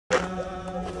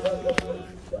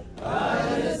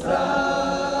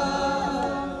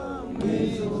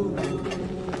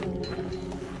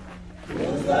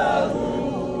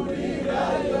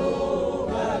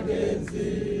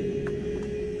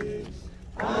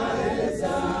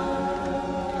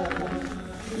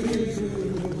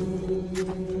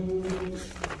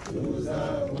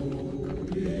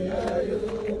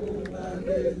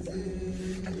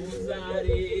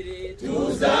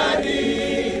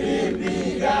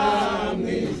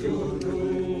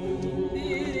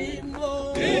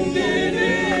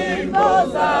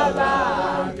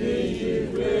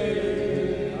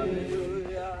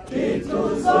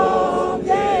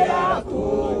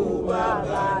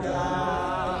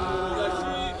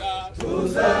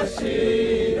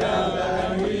tuzashira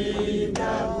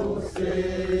agahinda kose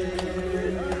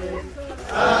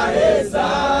aheza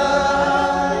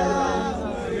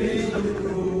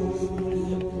ijuru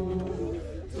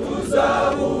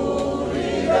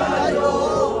tuzahurirayo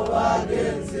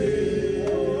bagenzi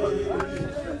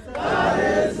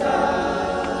aheza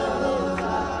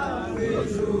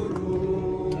ijuru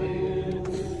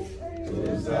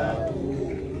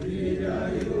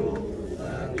tuzahurirayo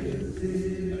bagenzi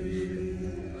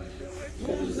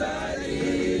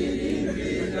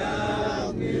tuzaririmbira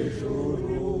mu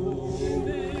ijuru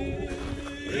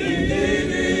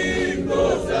indirimbo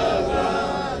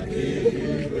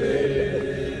z'abakijijwe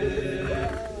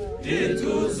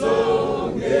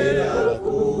ntituzongera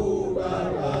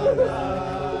kubabara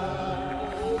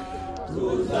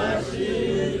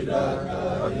tuzashira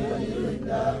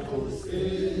agahinda kose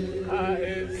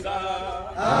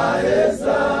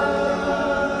aheza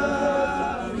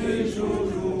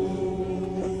ijuru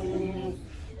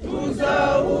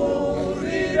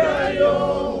tuzahurirayo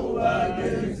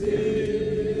bagenzi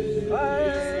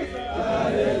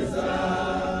aheza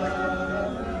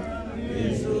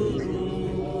ijuru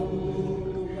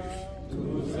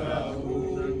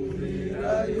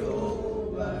tuzahurirayo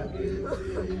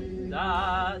bagenzi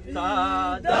data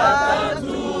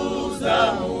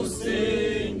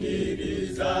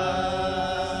tuzamusingiriza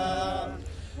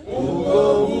ubwo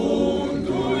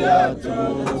buntu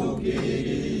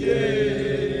yatugiriye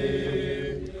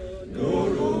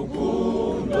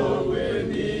n'urukundo rwe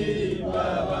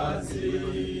n'imbabazi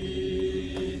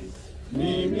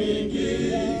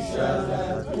n'imigisha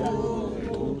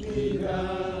zatungukira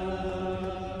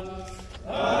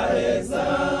aheza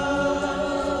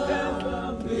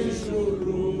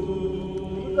ijuru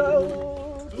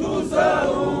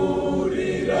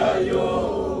tuzahurirayo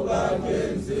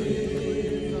bagenzi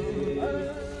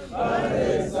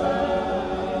aheza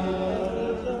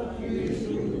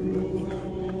ijuru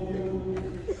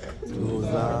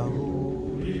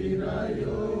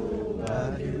tuzahurirayo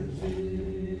bagenzi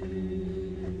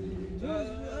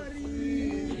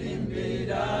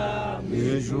imbere mu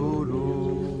ijuru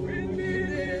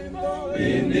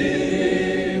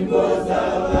indirimbo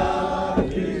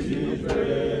z'abakijijwe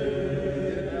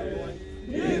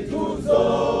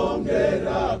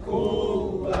ntituzongera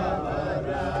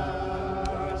kubabara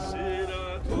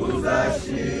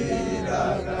tuzashira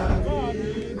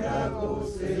agahinda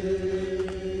kose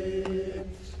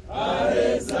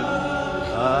aheza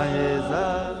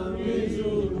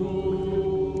ijuru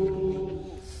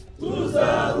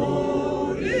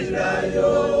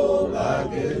tuzahurirayo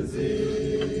bagenzi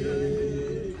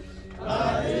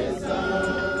aheza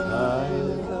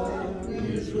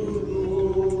ijuru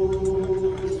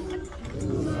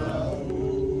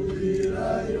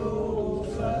tuzahurirayo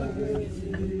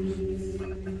bagenzi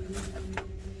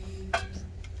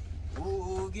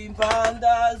uga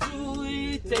impanda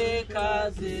z'Uwiteka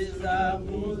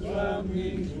zizamuzwa mu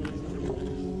ijuru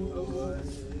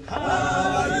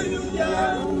haleluya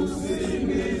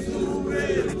usingiza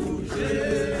uweguje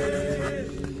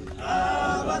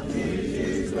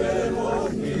abatijwe bo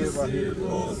mu isi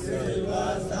bose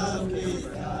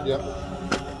bazamwitaba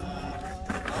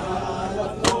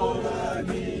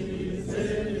abatoranyirize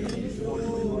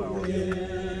ijuru rye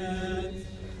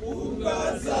ubwo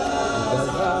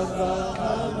azaza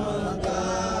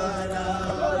hamagara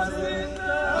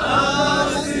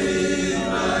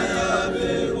amazina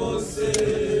y'abe bose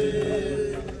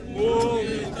mu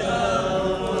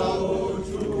gitabo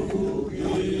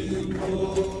cy'ubugingo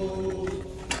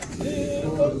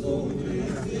niko zumva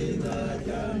izina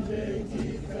ryanjye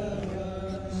kikaba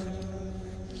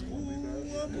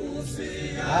uwo munsi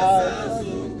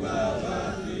hazazurwa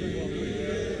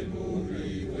abapfiriye muri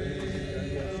we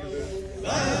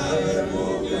babe mu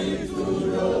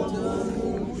bituro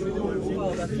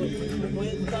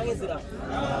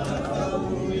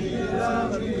abahurira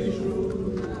mu ijuru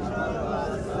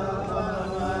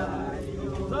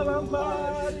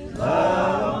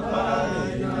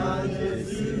abazabamari nanjye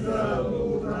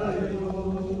sizaburayo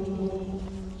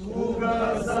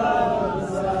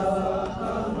ugazaza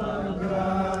hamagara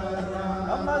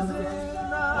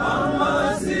amazina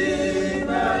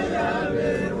yabe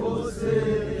bose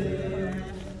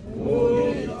mu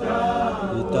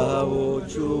gitabo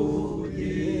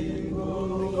cy'ubugingo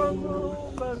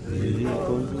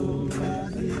ziriko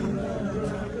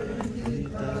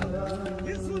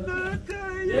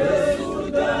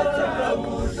Yesu data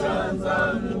mushanza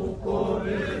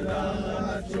mukorera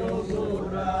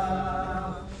nachogora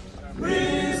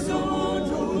Kristo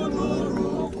mutuntu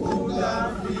rukunda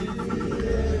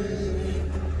mfitiye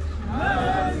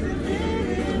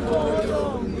Nazimiri moyo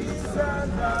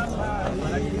mwisanga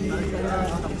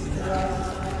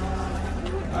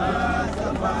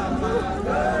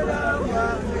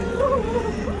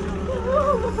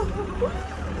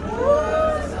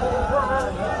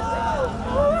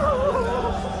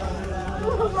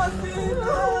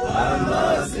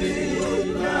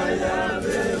amazina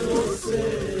yawe bose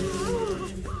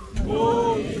mu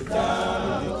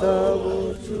gitabo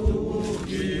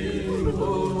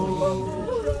cy'ubugingo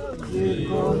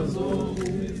zikozo mu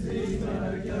izina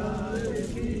ryawe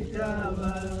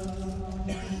kitaba.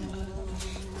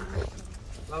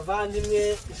 Bavandimwe,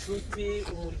 inshuti,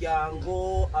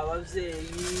 umuryango,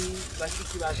 abavyeyi,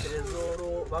 bashiki ba Tresor,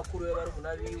 bakuru be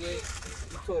barumuna biwe,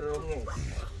 itorero mwese.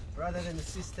 Brothers and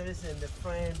sisters and the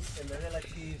friends and the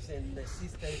relatives and the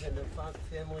sisters and the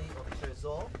family of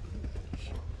Tresor.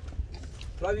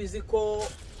 Turabizi ko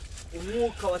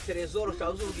umwuka wa Tresor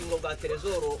cyangwa ubugingo bwa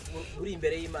Tresor buri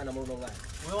imbere y'Imana mu mwanya.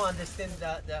 We all understand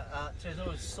that the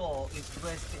Tresor's soul is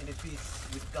resting in the peace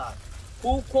with God.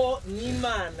 Kuko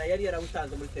n'Imana yari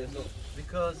yarabutanze muri Tresor.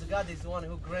 Because God is the one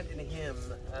who granted him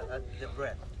the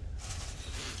breath.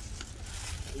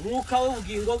 Umwuka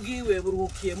w'ubugingo bwiwe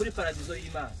buruhukiye muri paradizo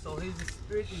y'Imana. So his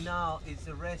spirit now is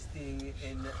resting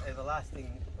in everlasting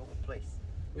place.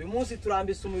 Uyu munsi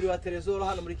turambise umubiri wa Tresor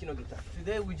hano muri kino gitaka.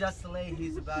 Today we just lay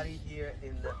his body here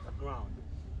in the ground.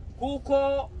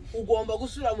 Kuko ugomba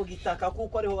gusubira mu gitaka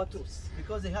kuko ariho waturutse.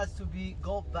 Because he has to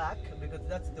go back because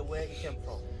that's the way he came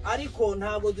from. Ariko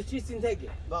ntabwo ducitse intege.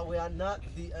 But we are not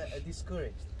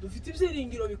discouraged. Dufite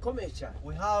ibyiringiro bikomeye cyane.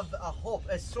 We have a hope,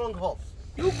 a strong hope.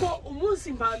 Yuko umunsi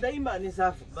impanda y'Imana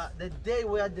izavuga. But the day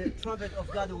where the trumpet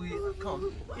of God will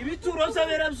come, ibituro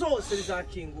by'abera byose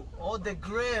bizakinguka. all the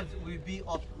graves will be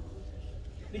open.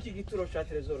 Niki gituro cya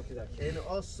Tresor kizakinguka. And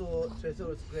also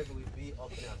Tresor's grave will be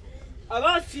open up.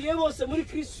 Abapfiriye bose muri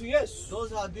Kristo Yesu. Those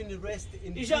who have been rested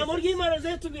in Ijambo Jesus. ry'Imana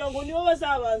zetubwira ngo nibo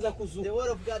bazabanza kuzuka. The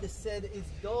word of God said it's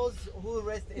those who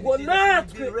rest in Ngo Jesus will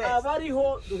natwe be rest.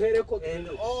 abariho duhereko And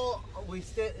all we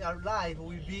stay alive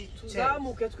will be changed.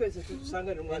 tuzamuke twese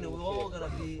tusanganire And umwana we're all going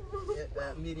to be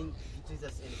meeting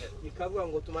Jesus in heaven. Ikavuga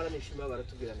ngo tumaranishe imibabaro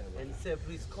tubwirana. And say,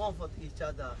 please comfort each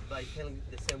other by telling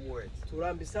the same words.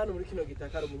 Turambise hano muri kino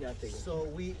gitaka ari umunyantege. So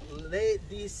we lay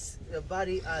this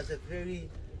body as a very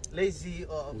lazy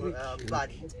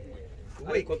body. Weak.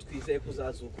 Ariko twizeye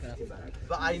kuzazuka ufite imbaraga.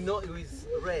 But I know it is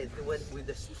raised with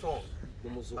the strong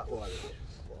N'umuzuko wawe.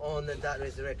 on that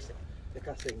resurrection.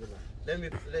 Reka senga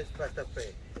Imana. Let's pastor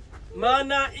pray.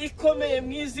 Mana ikomeye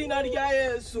mu izina rya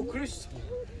Yesu Kristo.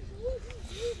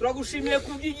 Turagushimiye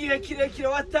kubw'igihe kirekire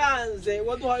watanze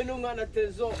waduhaye n'umwana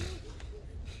Tresor.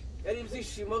 Yari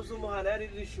ibyishimo by'umuhana, yari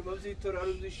ibyishimo by'itorero,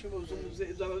 yari ibyishimo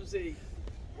by'ababyeyi,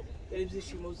 yari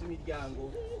ibyishimo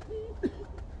by'imiryango.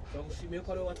 Turagushimiye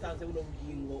ko ari watanze buno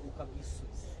bugingo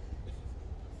ukabwisubiza.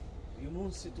 Uyu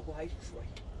munsi tuguhaye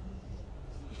icyubahiro.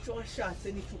 Icyo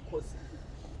washatse n'icyo ukoze.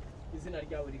 Izina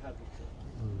ryawe rihabwe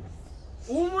icyubahiro.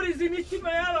 Umuriza imitima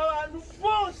y'aba bantu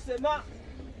bose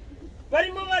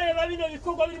barimo bareba bino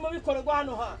bikorwa birimo bikorerwa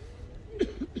hano hantu.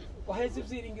 Waheze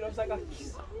ibyiringiro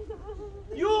by'agakiza.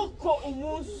 Yuko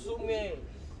umunsi umwe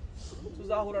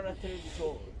tuzahura na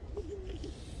Tresor.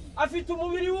 Afite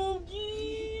umubiri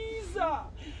w'ubwiza.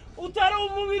 Utari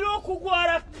umubiri wo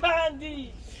kugwara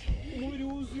kandi umubiri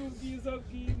wuzuye ubwiza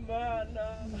bw'Imana.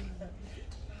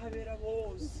 Abera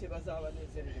bose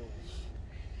bazabanezerewe.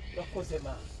 Urakoze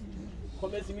Mana.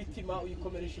 Komeza imitima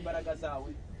uyikomeresha imbaraga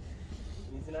zawe.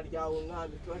 Mu izina ryawe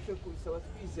Mwami tubashe kubisaba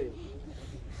twizeye.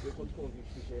 Yuko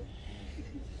twumvishije.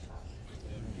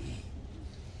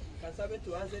 Kasabe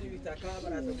tubanze n'ibitaka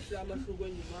baraza gushyira amashurwe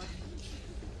nyuma.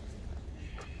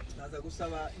 Ndaza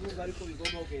gusaba yumva ariko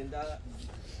bigomba kugenda.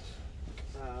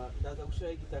 Ndaza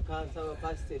gushyira igitaka nsaba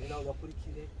pasiteri nawe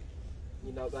bakurikire.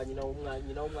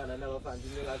 Nyina w'umwana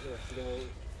n'abavandimwe baje basireho.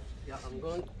 Yeah,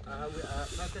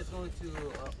 Pastor is going to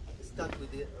start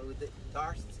with the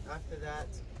darts. After that,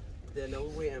 then we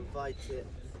will invite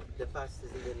the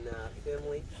pastors and then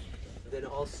family. Then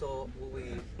also we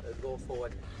will go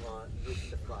forward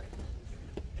with the flag.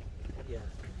 Yeah.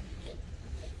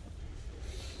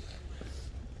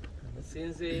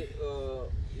 Sinzi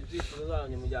ibyifuzo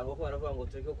z'abanyamuryango ko baravuga ngo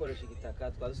tureke gukoresha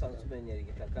igitaka twadusanzwe tumenyera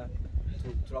igitaka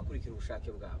turakurikira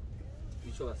ubushake bwabo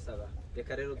icyo basaba.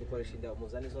 Reka rero dukoresha indabo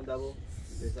muzane izo ndabo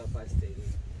za pasiteri.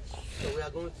 So we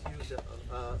are going to use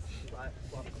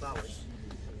flowers.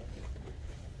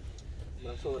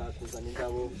 Mashobora kuzana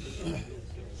indabo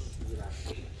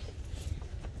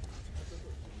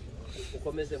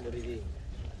ukomeze muririmbe.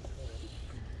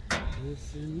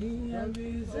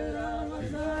 Bizera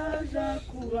bazaja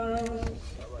kuba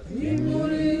ni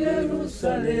muri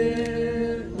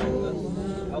Yerusalemu.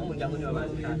 Aho umuryango niba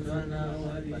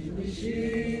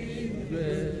bishimwe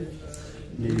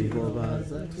nibo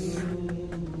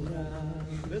bazatura.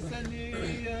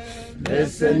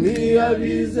 Mbese niyo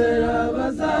bizera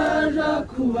bazaja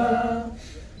kuba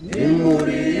ni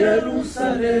muri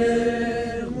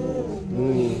Yerusalemu mu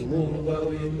murwa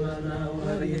w'Imana.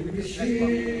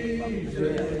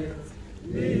 bishije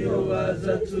niyo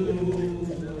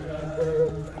bazatura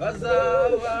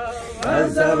bazaba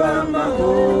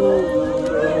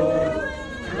amahoro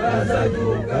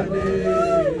bazagubwa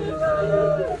neza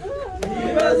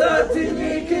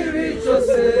ntibazatinyika ibi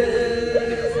cyose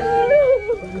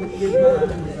kuko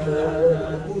Imana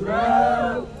izaragura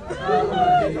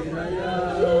amarira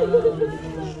yabo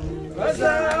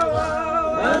bazaba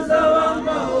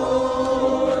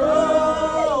amahoro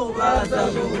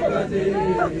bazagubwa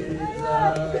neza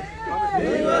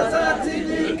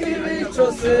ntibazatinyika ibi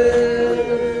cyose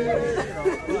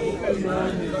kuko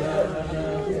Imana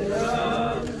izaragura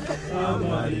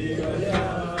amarira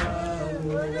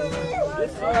yabo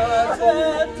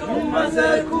tumaze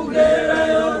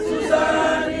kugerayo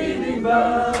tuzaririmba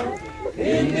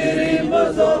indirimbo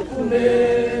zo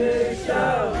kunesha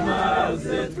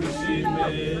maze twishime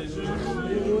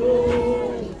ijuru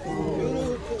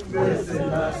mbese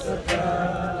na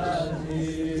Satani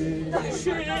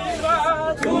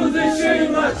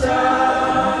tuzishima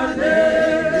cyane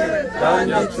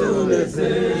kandi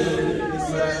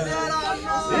tunezeza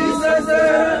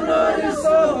isezerano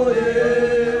risohoye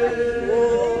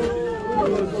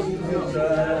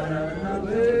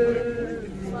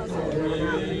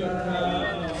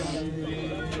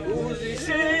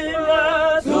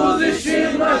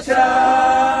tuzishima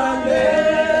cyane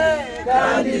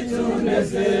kandi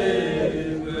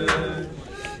tunezerewe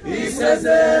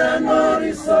isezerano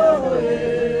risohoye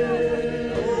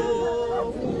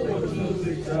kuko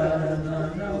tuzicarana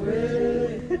nawe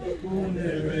ku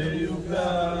ntebe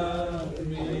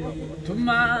y'ubwami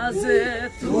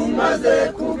tumaze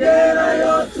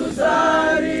kugerayo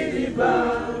tuzaririmba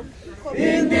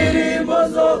indirimbo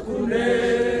zo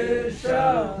kunesha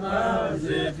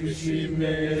maze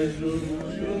twishime ijuru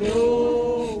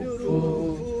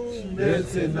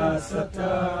ndetse na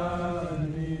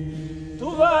Satani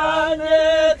tubane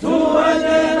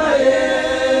na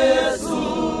Yesu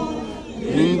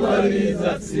intwari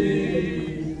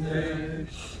zatsinze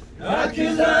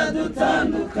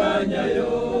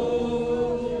ntakizadutandukanyayo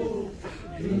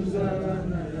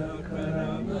tuzabana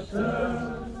y'akaramata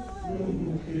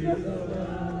n'umukira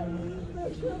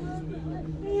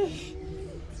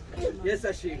Yesu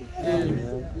ashimwe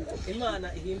Imana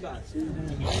ihimbaze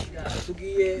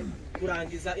tugiye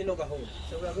kurangiza ino gahunda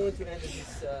So we are going to end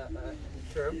this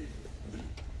term.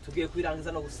 tugiye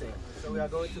kwirangiza no gusenga So we are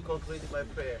going to conclude by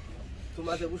prayer.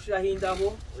 tumaze gushiraho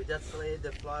indabo We just laid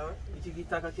the flower. iki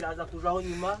gitaka kiraza kujaho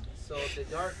nyuma So the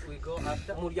dark we go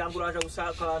after. umuryango uraje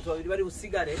gushaka abantu babiri bari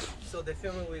busigare So the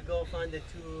family we go find the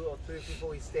 2 or 3 people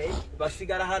we stay.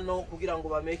 basigara hano kugira ngo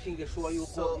bamakinge sure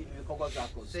yuko So- ibikorwa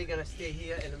byakoze They're gonna stay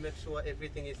here and make sure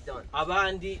everything is done.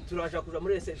 abandi turaja kuja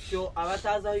muri reception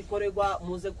abatazi aho ikorerwa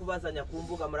muze kubazanya ku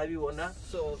mbuga murabibona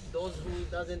So those who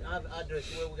doesn't have address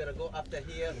where we're gonna go after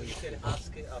here, you can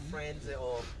ask friends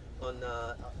or on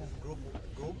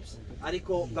groups.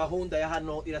 ariko gahunda ya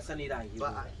hano irasa n'irangiye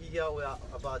But here we are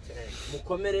about to end.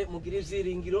 mukomere mugire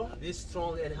ivyiringiro Be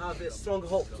strong and have a strong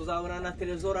hope. tuzabona na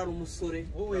Tresor ari umusore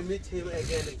We will meet him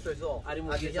again in Tresor ari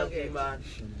mu at a bwiza young age. bw'Imana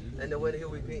And when he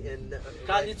will be in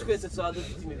kandi twese tuzaba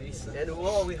dufite imibiri isa and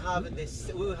all we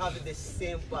will have the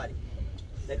same body.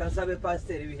 reka nsabe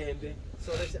pasiteri Bihembe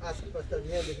So let's ask Pastor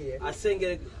Bihembe here.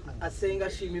 asenga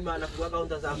ashima Imana kuba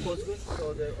gahunda zakozwe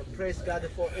So praise God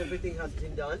for everything has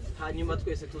been done. hanyuma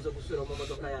twese tuze gusubira mu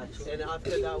modoka yacu And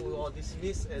after that we will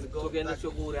dismiss and go tugende back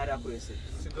cyo guhurira hariya kuri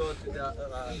reception to go to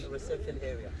the reception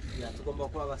area. tugomba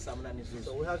kuba aba saa munani So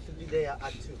zuzuye we have to be there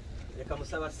at 2. reka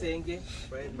musaba asenge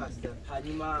Pray, Pastor.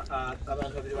 hanyuma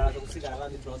abantu babiri baraza gusigara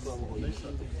abandi turaba tubabohoye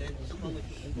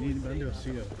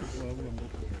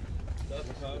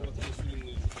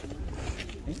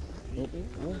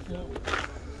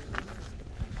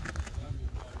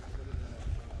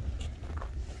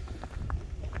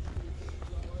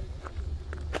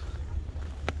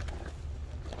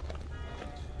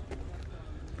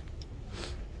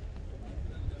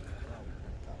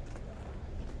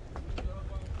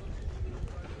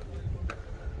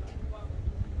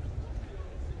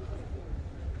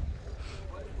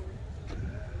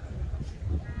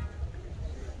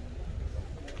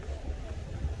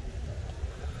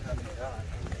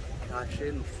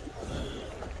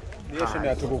Niye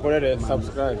şimdi tukukorere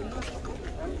subscribe.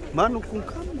 Mano com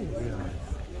câmera.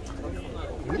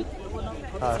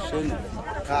 Şimdi.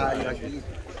 Aqui.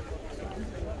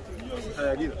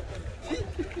 Ayagira.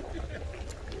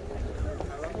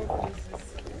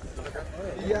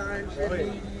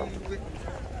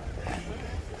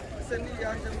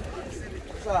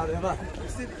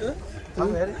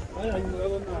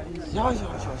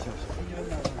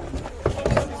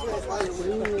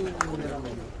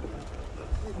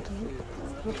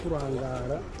 no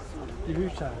kurangara ibi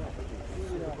cyane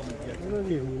no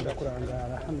birinda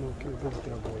kurangara hano kigo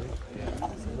kiragoye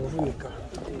uvunika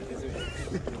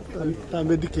ta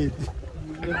medicate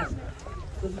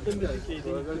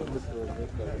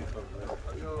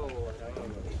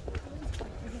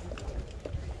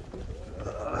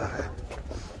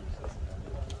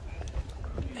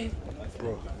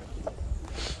bro.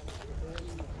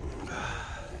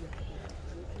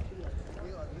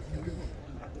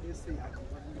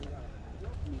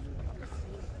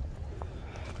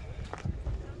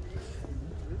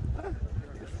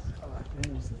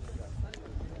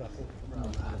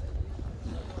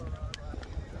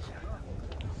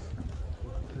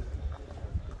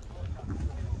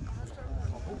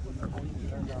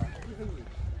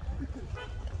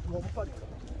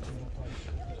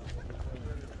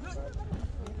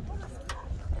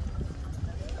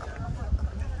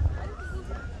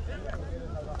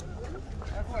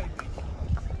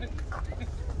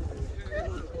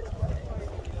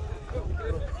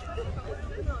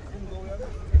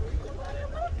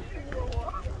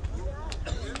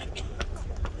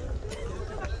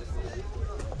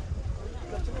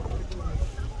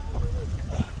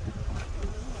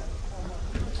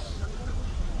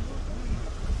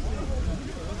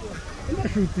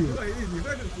 NSHUTI.